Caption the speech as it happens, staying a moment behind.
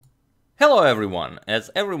Hello everyone!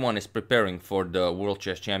 As everyone is preparing for the World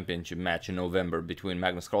Chess Championship match in November between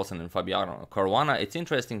Magnus Carlsen and Fabiano Caruana, it's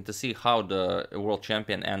interesting to see how the World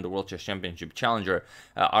Champion and the World Chess Championship Challenger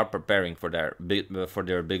are preparing for their big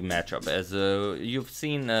matchup. As you've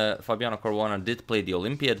seen, Fabiano Caruana did play the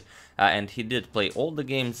Olympiad, and he did play all the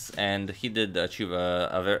games, and he did achieve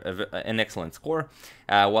an excellent score,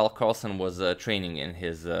 while Carlsen was training in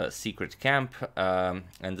his secret camp,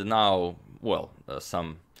 and now, well,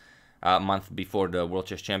 some month before the World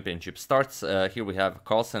Chess Championship starts. Here we have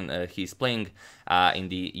Carlsen. He's playing in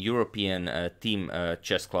the European Team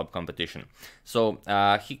Chess Club competition. So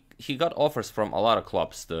he got offers from a lot of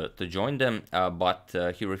clubs to join them, but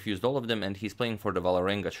he refused all of them, and he's playing for the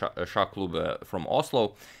Vålerenga Shah Club from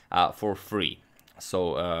Oslo for free.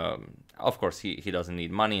 So, of course, he doesn't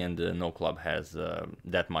need money, and no club has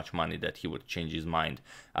that much money that he would change his mind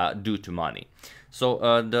due to money. So,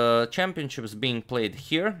 the championship is being played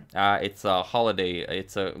here. It's a holiday,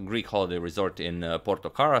 it's a Greek holiday resort in Porto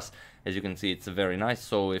Carras. As you can see, it's very nice.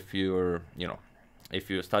 So, if you're,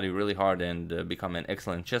 if you study really hard and become an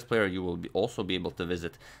excellent chess player, you will also be able to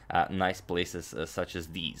visit nice places such as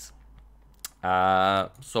these.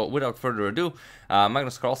 So without further ado,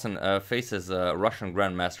 Magnus Carlsen faces Russian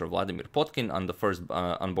Grandmaster Vladimir Potkin on the first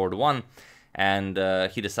on board 1, and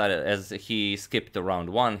he decided, as he skipped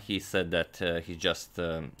round 1, he said that he's just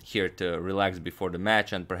here to relax before the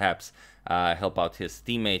match and perhaps help out his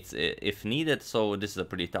teammates if needed. So this is a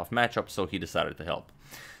pretty tough matchup, so he decided to help.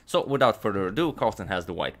 So without further ado, Carlsen has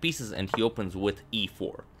the white pieces and he opens with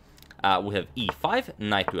e4. We have e5,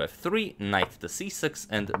 knight to f3, knight to c6,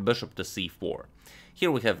 and bishop to c4. Here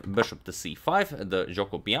we have bishop to c5, the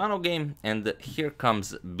Giuoco piano game, and here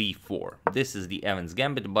comes b4. This is the Evans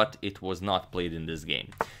Gambit, but it was not played in this game.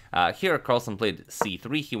 Here Carlsen played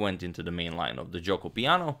c3, he went into the main line of the Giuoco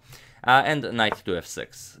piano, and knight to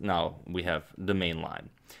f6. Now we have the main line.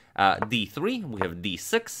 d3, we have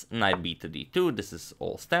d6, knight b to d2, this is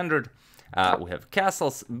all standard. We have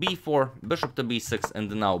castles, b4, bishop to b6, and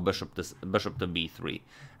now bishop to b3.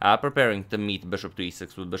 Preparing to meet bishop to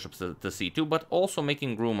e6 with bishop to c2, but also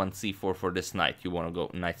making room on c4 for this knight. You want to go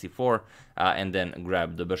knight c4, and then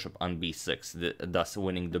grab the bishop on b6, thus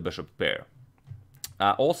winning the bishop pair.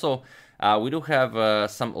 Also, we do have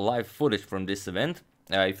some live footage from this event.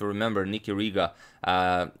 If you remember Nikki Riga,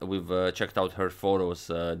 we've checked out her photos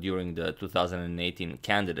during the 2018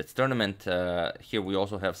 Candidates Tournament. Here we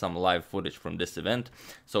also have some live footage from this event.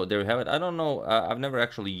 So there you have it. I don't know, I've never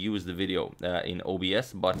actually used the video in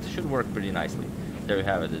OBS, but it should work pretty nicely. There you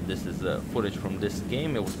have it. This is footage from this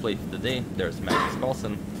game. It was played today. There's Magnus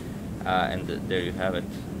Carlsen, and there you have it.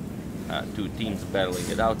 Two teams battling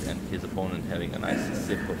it out, and his opponent having a nice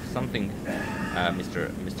sip of something,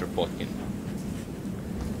 Mr. Potkin.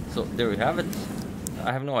 So there you have it.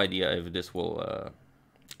 I have no idea if this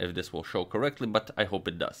will show correctly, but I hope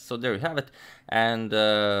it does. So there you have it, and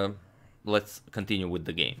let's continue with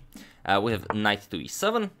the game. We have knight to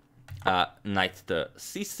e7, knight to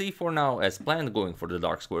c4 now as planned, going for the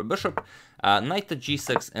dark square bishop, knight to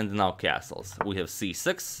g6, and now castles. We have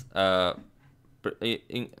c6.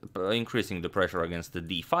 Increasing the pressure against the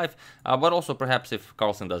d5, but also perhaps if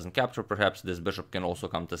Carlsen doesn't capture, perhaps this bishop can also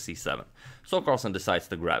come to c7. So Carlsen decides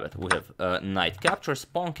to grab it. We have knight captures,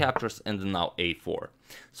 pawn captures, and now a4.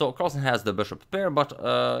 So Carlsen has the bishop pair, but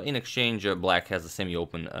in exchange black has a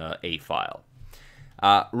semi-open a file.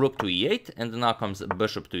 Rook to e8, and now comes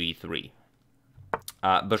bishop to e3.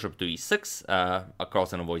 Bishop to e6,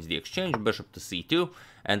 Carlsen avoids the exchange, bishop to c2,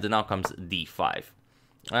 and now comes d5.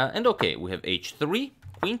 And okay, we have h3,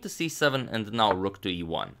 queen to c7, and now rook to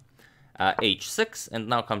e1. h6, and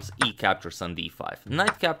now comes e captures on d5.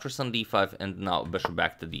 Knight captures on d5, and now bishop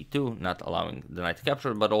back to d2, not allowing the knight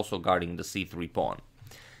capture, but also guarding the c3 pawn.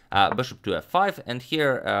 Bishop to f5, and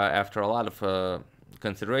here, after a lot of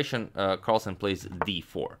consideration, Carlsen plays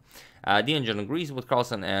d4. The engine agrees with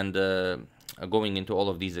Carlsen, and going into all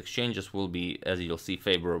of these exchanges will be, as you'll see,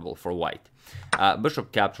 favorable for white.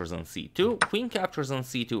 Bishop captures on c2, queen captures on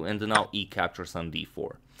c2, and now e captures on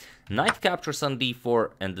d4. Knight captures on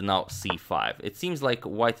d4, and now c5. It seems like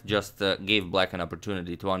white just gave black an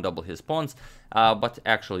opportunity to undouble his pawns, but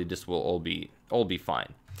actually this will all be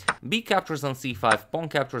fine. B captures on c5, pawn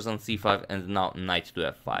captures on c5, and now knight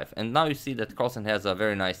to f5. And now you see that Carlsen has a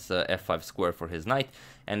very nice f5 square for his knight,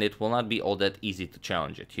 and it will not be all that easy to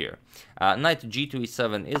challenge it here. Knight g to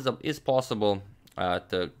e7 is possible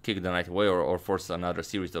to kick the knight away or force another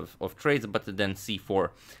series of trades, but then c4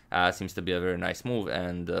 seems to be a very nice move,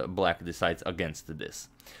 and black decides against this.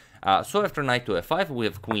 So after knight to f5, we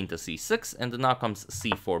have queen to c6, and now comes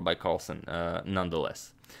c4 by Carlsen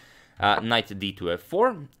nonetheless. Knight d2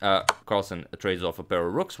 f4, Carlsen trades off a pair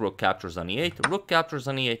of rooks, rook captures on e8, rook captures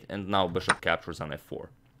on e8, and now bishop captures on f4.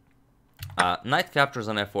 Knight captures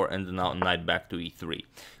on f4, and now knight back to e3,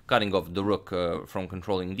 cutting off the rook from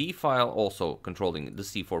controlling the e-file, also controlling the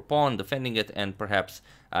c4 pawn, defending it, and perhaps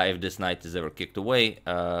if this knight is ever kicked away,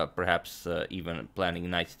 perhaps even planning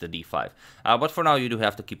knight to d5. But for now you do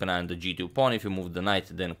have to keep an eye on the g2 pawn. If you move the knight,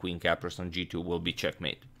 then queen captures on g2 will be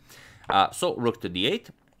checkmate. So rook to d8.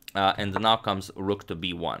 And now comes rook to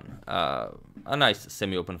b1. A nice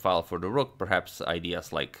semi-open file for the rook. Perhaps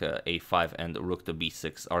ideas like a5 and rook to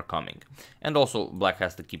b6 are coming. And also black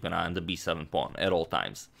has to keep an eye on the b7 pawn at all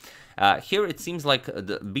times. Here it seems like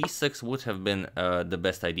the b6 would have been the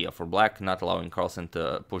best idea for black, not allowing Carlsen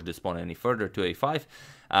to push this pawn any further to a5.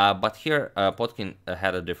 But here Potkin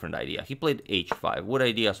had a different idea. He played h5 with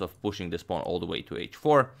ideas of pushing this pawn all the way to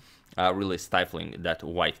h4, really stifling that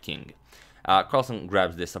white king. Carlsen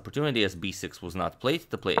grabs this opportunity as b6 was not played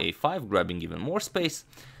to play a5, grabbing even more space.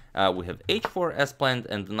 We have h4 as planned,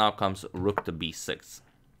 and now comes rook to b6.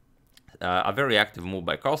 A very active move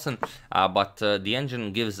by Carlsen, but the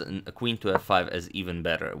engine gives a queen to f5 as even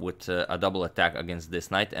better, with a double attack against this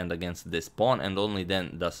knight and against this pawn, and only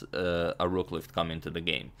then does a rook lift come into the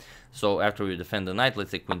game. So after we defend the knight, let's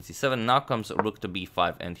say queen c7, now comes rook to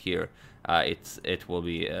b5, and here it will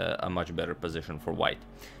be a much better position for white.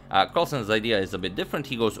 Carlsen's idea is a bit different.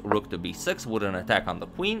 He goes rook to b6 with an attack on the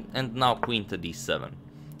queen, and now queen to d7.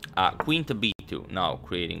 Queen to b2, now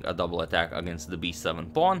creating a double attack against the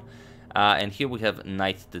b7 pawn. And here we have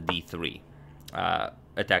knight to d3.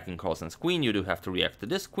 Attacking Carlsen's queen, you do have to react to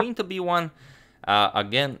this. Queen to b1.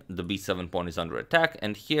 Again, the b7 pawn is under attack.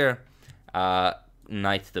 And here,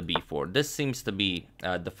 knight to b4. This seems to be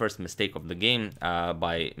the first mistake of the game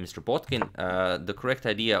by Mr. Potkin. The correct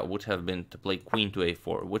idea would have been to play queen to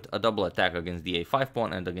a4 with a double attack against the a5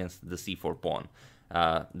 pawn and against the c4 pawn.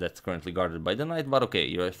 That's currently guarded by the knight, but okay,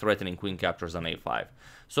 you're threatening queen captures on a5.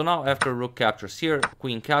 So now after rook captures here,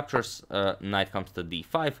 queen captures, knight comes to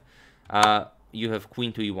d5. You have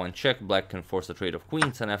queen to e1 check, black can force a trade of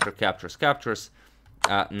queens, and after captures,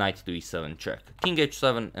 knight to e7 check. King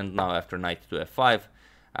h7, and now after knight to f5,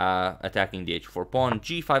 attacking the h4 pawn,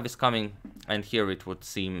 g5 is coming, and here it would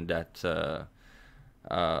seem that the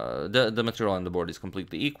material on the board is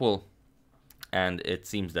completely equal, and it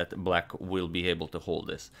seems that black will be able to hold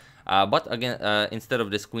this. But again, instead of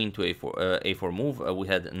this queen to a4 move, we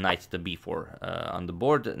had knight to b4 on the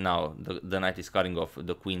board. Now the knight is cutting off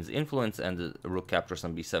the queen's influence, and the rook captures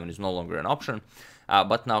on b7 is no longer an option.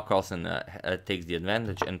 But now Carlsen takes the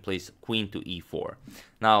advantage and plays queen to e4.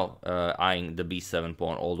 Now eyeing the b7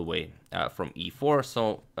 pawn all the way from e4.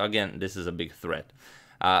 So again, this is a big threat.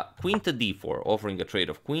 Queen to d4, offering a trade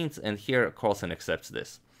of queens, and here Carlsen accepts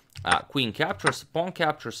this. Queen captures, pawn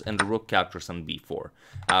captures, and the rook captures on b4.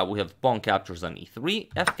 We have pawn captures on e3,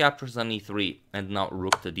 f captures on e3, and now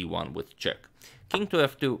rook to d1 with check. King to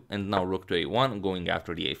f2, and now rook to a1, going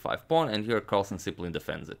after the a5 pawn, and here Carlsen simply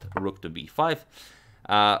defends it. Rook to b5,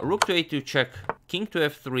 rook to a2 check, king to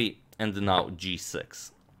f3, and now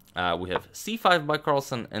g6. We have c5 by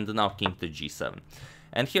Carlsen, and now king to g7.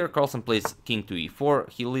 And here Carlsen plays king to e4.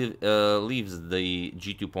 He leaves the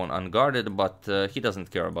g2 pawn unguarded, but he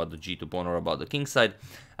doesn't care about the g2 pawn or about the king side.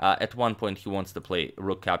 At one point he wants to play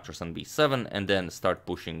rook captures on b7 and then start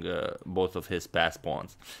pushing both of his pass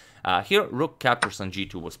pawns. Here rook captures on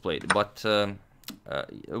g2 was played, but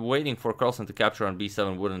waiting for Carlsen to capture on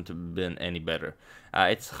b7 wouldn't have been any better.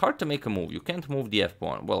 It's hard to make a move. You can't move the f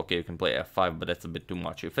pawn. Well, okay, you can play f5, but that's a bit too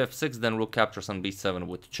much. If f6, then rook captures on b7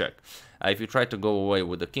 with check. If you try to go away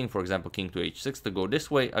with the king, for example, king to h6 to go this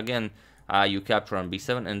way, again, you capture on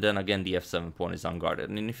b7, and then again the f7 pawn is unguarded.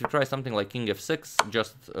 And if you try something like king f6,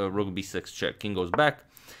 just rook b6 check. King goes back,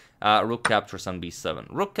 rook captures on b7.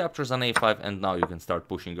 Rook captures on a5, and now you can start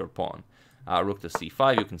pushing your pawn. Rook to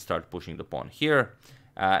c5, you can start pushing the pawn here,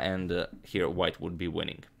 and here white would be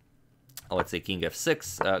winning. Let's say king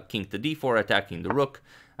f6, king to d4, attacking the rook,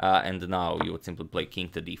 and now you would simply play king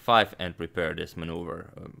to d5 and prepare this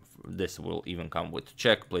maneuver. This will even come with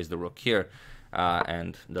check, place the rook here,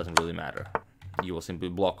 and doesn't really matter. You will simply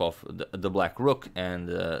block off the black rook, and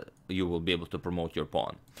you will be able to promote your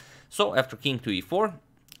pawn. So after king to e4,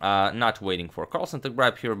 not waiting for Carlsen to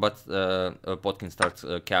grab here, but Potkin starts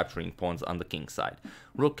capturing pawns on the king side.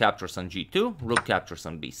 Rook captures on g2, rook captures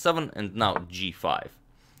on b7, and now g5.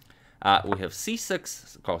 We have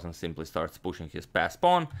c6, Carlsen simply starts pushing his pass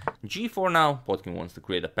pawn. g4 now, Potkin wants to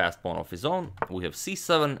create a pass pawn of his own. We have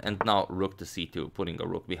c7, and now rook to c2, putting a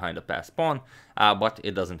rook behind a pass pawn, but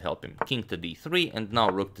it doesn't help him. King to d3, and now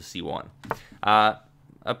rook to c1.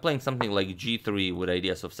 Playing something like g3 with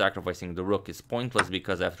ideas of sacrificing the rook is pointless,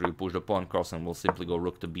 because after you push the pawn, Carlsen will simply go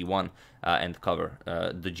rook to b1 and cover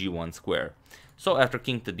the g1 square. So after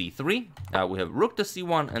king to d3, we have rook to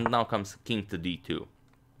c1, and now comes king to d2.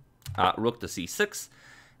 Rook to c6,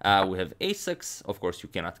 we have a6. Of course, you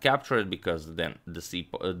cannot capture it, because then the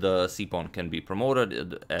c pawn can be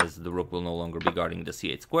promoted, as the rook will no longer be guarding the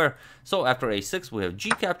c8 square. So after a6, we have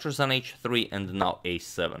g captures on h3, and now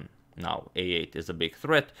a7. Now a8 is a big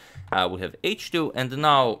threat. We have h2, and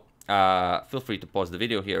now feel free to pause the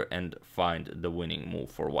video here and find the winning move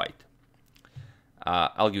for white.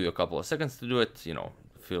 I'll give you a couple of seconds to do it, you know,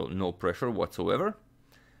 feel no pressure whatsoever.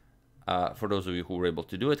 For those of you who were able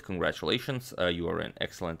to do it, congratulations, you are an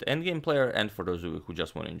excellent endgame player, and for those of you who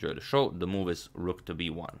just want to enjoy the show, the move is rook to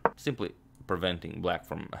b1, simply preventing black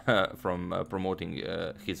from promoting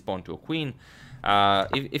his pawn to a queen.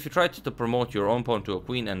 If you try to promote your own pawn to a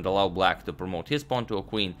queen and allow black to promote his pawn to a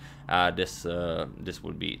queen, this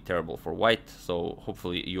would be terrible for white, so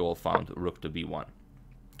hopefully you all found rook to b1.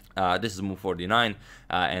 This is move 49,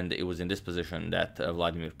 and it was in this position that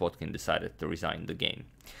Vladimir Potkin decided to resign the game.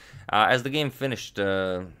 As the game finished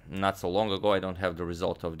not so long ago, I don't have the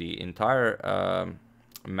result of the entire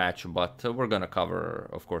match, but we're gonna cover,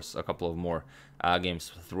 of course, a couple of more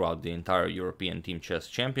games throughout the entire European Team Chess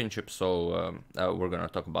Championship, so we're gonna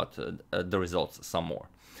talk about the results some more.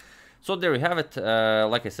 So there you have it.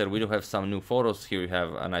 Like I said, we do have some new photos. Here you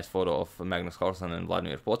have a nice photo of Magnus Carlsen and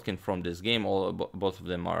Vladimir Potkin from this game. Both of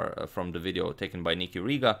them are from the video taken by Niki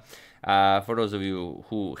Riga. For those of you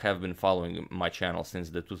who have been following my channel since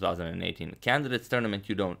the 2018 Candidates Tournament,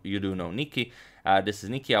 you do know Niki. This is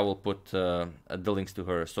Niki. I will put the links to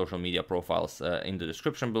her social media profiles in the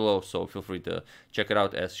description below, so feel free to check it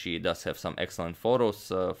out, as she does have some excellent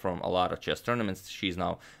photos from a lot of chess tournaments. She's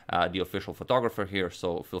now the official photographer here,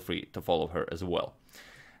 so feel free to follow her as well.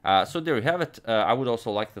 So there you have it. I would also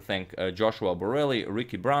like to thank Joshua Borelli,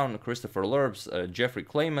 Ricky Brown, Christopher Lurbs, Jeffrey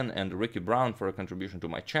Clayman, and Ricky Brown for a contribution to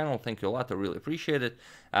my channel. Thank you a lot. I really appreciate it.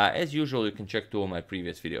 As usual, you can check 2 of my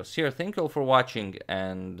previous videos here. Thank you all for watching,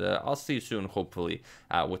 and I'll see you soon, hopefully,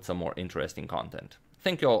 with some more interesting content.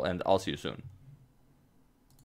 Thank you all, and I'll see you soon.